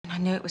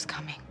And I knew it was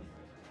coming.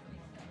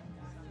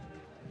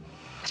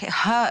 But it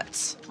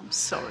hurts. I'm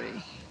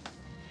sorry.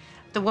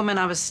 The woman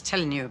I was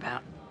telling you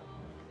about.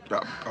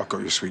 I've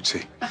got your sweet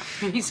tea.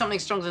 You need something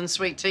stronger than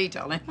sweet tea,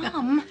 darling.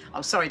 Mum.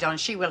 Oh, sorry, darling.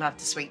 She will have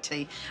the sweet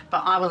tea,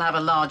 but I will have a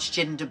large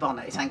gin de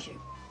bonnet, thank you.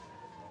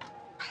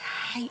 I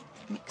hate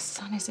Mick's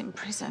son is in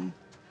prison.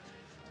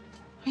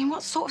 I mean,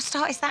 what sort of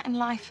start is that in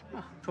life?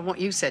 Well, from what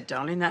you said,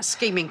 darling, that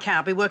scheming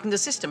cow will be working the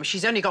system.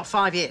 She's only got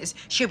 5 years.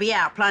 She'll be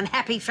out planning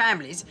happy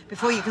families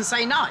before you can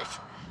say knife.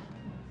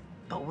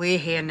 But we're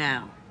here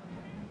now,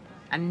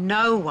 and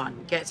no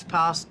one gets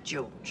past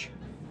George.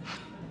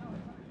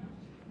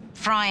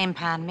 Frying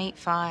pan, meet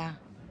fire.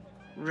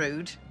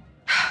 Rude.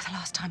 The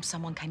last time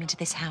someone came into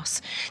this house,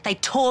 they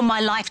tore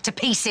my life to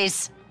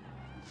pieces.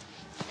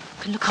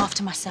 I can look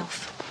after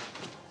myself.